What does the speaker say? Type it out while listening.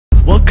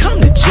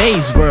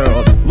Jay's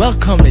World.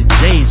 Welcome to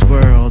Jay's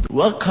World.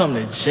 Welcome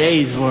to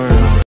Jay's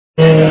World.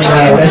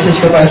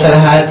 Message ko para sa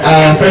lahat.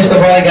 First of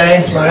all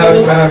guys,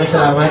 maraming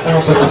salamat.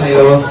 Nakapunta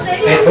kayo.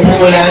 Kahit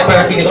umuulan,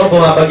 parang feeling ko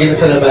bumabagyo na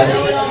sa labas.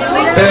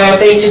 Pero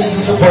thank you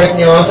sa support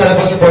nyo. Sana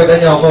po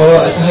supportan nyo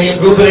ako. At saka yung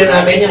grupo rin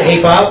namin, yung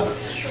A-pop.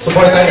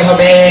 Supportan nyo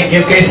kami.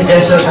 Give kayo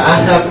suggestions sa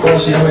ASAP kung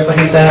gusto nyo kami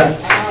makita.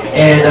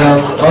 And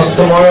also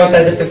tomorrow,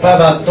 tentative pa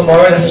ba?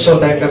 Tomorrow, nasa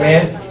showtime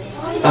kami.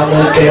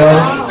 Manood kayo.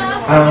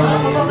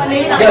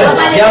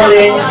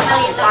 Younglings.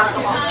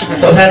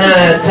 So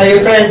sana tell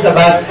your friends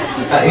about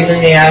yung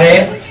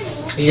nangyayari.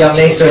 Yung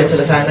Younglings, join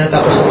sila sana.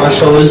 Tapos yung mga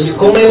shows.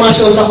 Kung may mga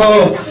shows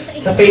ako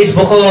sa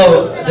Facebook ko,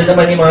 doon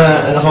naman yung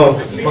mga,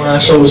 mga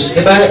shows.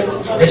 Diba,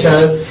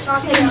 Michelle?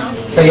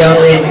 Sa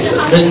Younglings,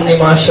 doon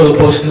yung mga show,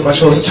 post yung mga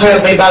shows.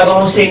 Tsaka may bago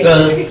akong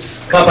single,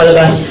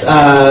 papalabas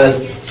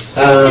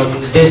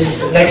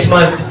this next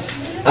month.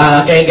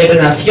 Can't Get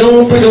Enough.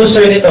 Yung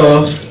producer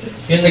nito,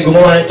 yung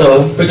gumawa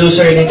nito,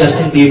 producer ni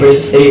Justin Bieber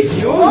sa States.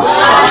 So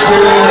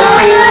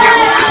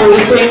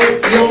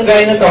yung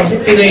guy na to, kasi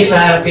Pinoy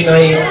siya,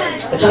 Pinoy.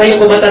 At saka yung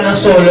kumanta ng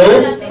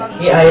solo,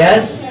 ni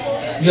Ayaz,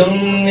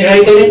 yung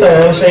writer nito,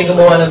 siya yung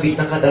gumawa ng beat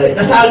ng kanta.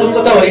 Nasa album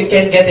ko to, yung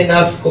Can't Get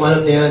Enough, kung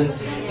alam niyo yun.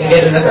 Can't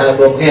Get Enough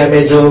album, kaya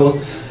medyo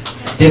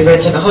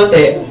different siya na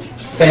konti.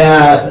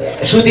 Kaya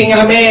shooting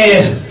nga kami,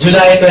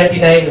 July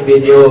 29 yung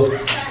video.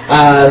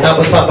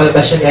 Tapos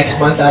papalabas siya next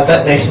month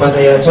ata, next month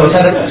na yun. So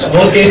sana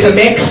vote kayo sa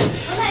mix,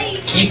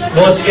 keep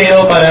votes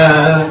kayo para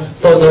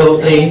todo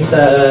play sa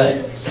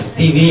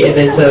TV and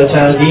then sa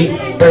Channel D.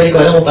 Pero hindi ko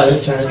alam kung paano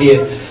sa Channel D.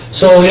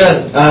 So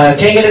yun,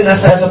 Can't Get Enough,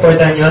 sana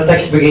supportan nyo,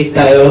 text brigade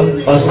tayo.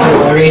 Also sa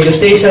mga radio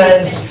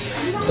stations.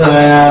 So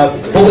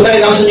pupunta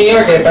rin ako sa New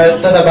York para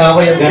tatabaho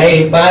ko yung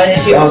guy. Pangalan niya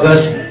si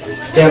August.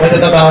 Kaya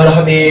magtatabaho na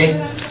kami.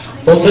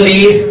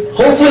 Hopefully,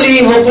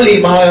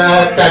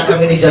 makaka-tag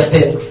kami ni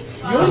Justin.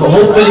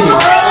 Hopefully.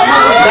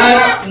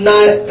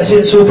 Not as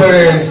in super,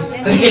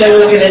 kasi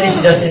kilala ni si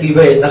Justin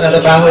Bieber.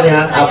 Nakatabaho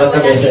niya 4 na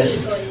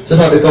beses. So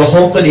sabi ko,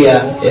 hopefully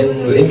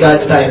in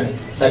God's time,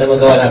 sana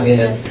magawa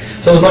namin yan.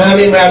 So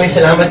maraming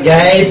salamat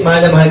guys.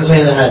 Mahal na mahal ko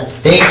kayo lahat.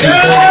 Thank you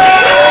so much.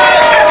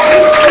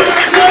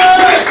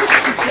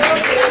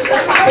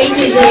 Thank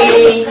you,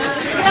 Jay.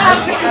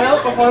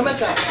 Performance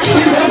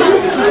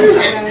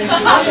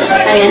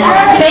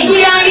Thank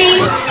you,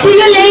 Younglings. See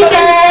you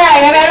later.